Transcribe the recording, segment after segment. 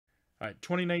All right,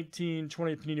 2019-20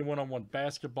 Panini one-on-one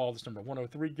basketball. This number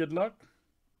 103. Good luck.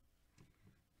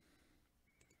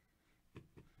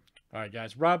 All right,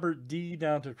 guys. Robert D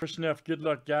down to Christian F. Good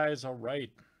luck, guys. All right.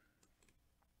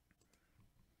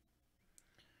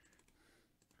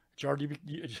 Jordan,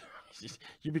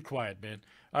 you be quiet, man.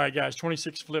 All right, guys.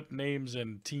 26 flip names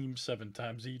and teams 7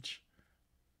 times each.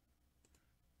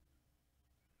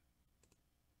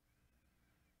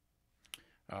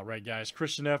 All right, guys.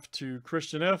 Christian F to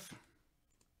Christian F.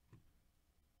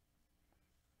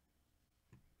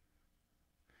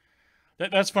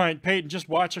 That's fine. Peyton, just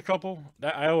watch a couple.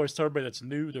 I always tell everybody that's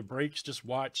new to breaks, just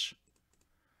watch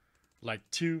like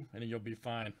 2, and then you'll be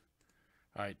fine.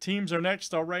 All right, teams are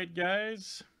next. All right,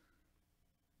 guys.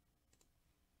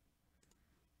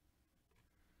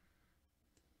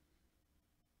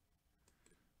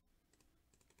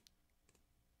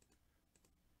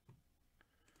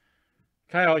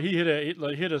 Kyle, he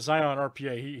hit a Zion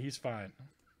RPA. He's fine.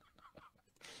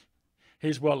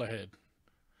 He's well ahead.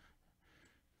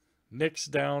 Knicks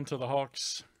down to the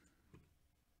Hawks.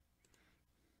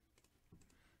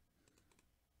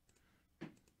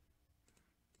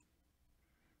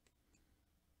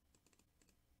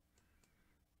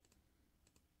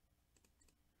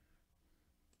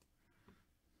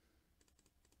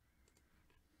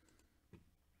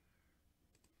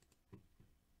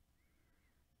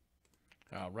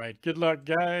 All right. Good luck,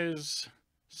 guys.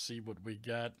 See what we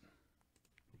got.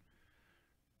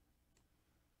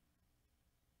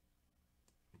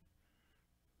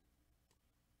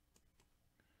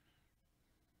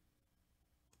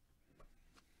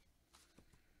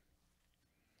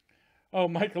 Oh,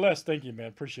 Michael S., thank you, man.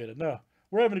 Appreciate it. No,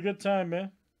 we're having a good time,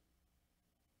 man.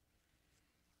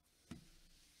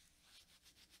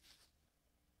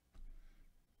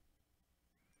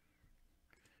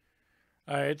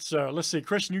 All right, so let's see.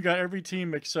 Christian, you got every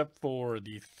team except for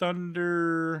the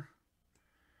Thunder,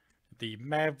 the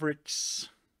Mavericks,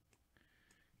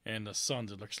 and the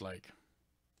Suns, it looks like.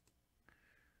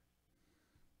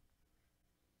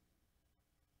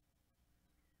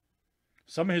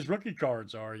 Some of his rookie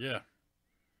cards are, yeah.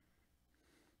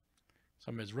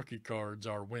 Some of his rookie cards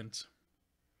are Wentz.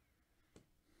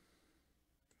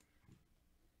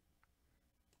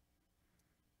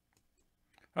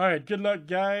 All right, good luck,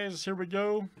 guys. Here we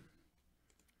go.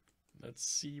 Let's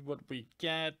see what we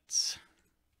get.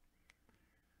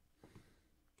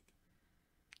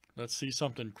 Let's see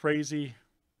something crazy.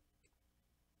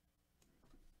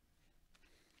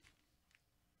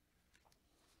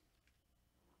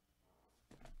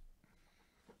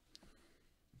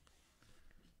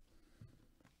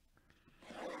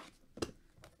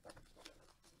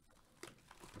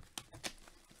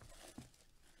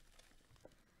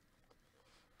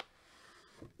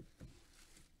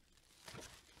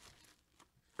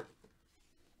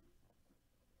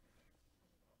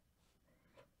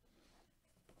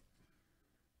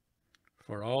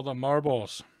 For all the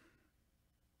marbles.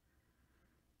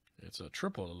 It's a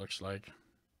triple, it looks like.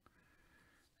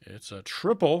 It's a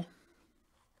triple.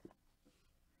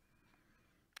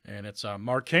 And it's a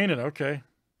Markkanen, okay.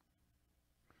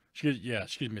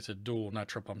 Excuse me, it's a dual, not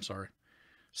triple, I'm sorry.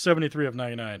 73 of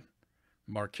 99.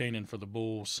 Markkanen for the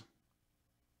Bulls.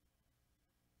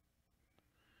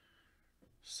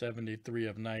 73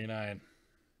 of 99.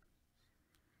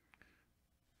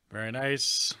 Very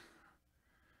nice.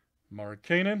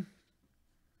 Markkanen.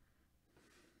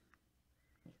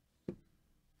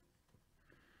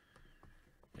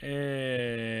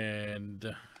 And,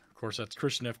 of course, that's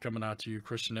Christian F coming out to you,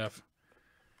 Christian F.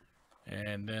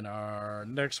 And then our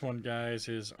next one, guys,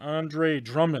 is Andre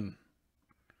Drummond.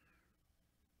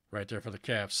 Right there for the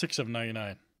Cavs. 6 of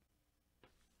 99.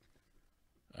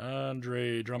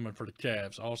 Andre Drummond for the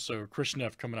Cavs. Also, Christian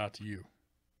F coming out to you.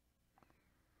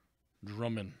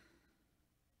 Drummond.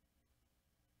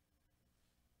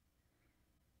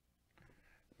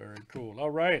 Very cool.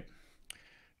 All right.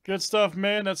 Good stuff,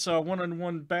 man. That's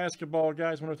one-on-one basketball,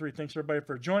 guys. 103. Thanks, everybody,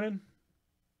 for joining.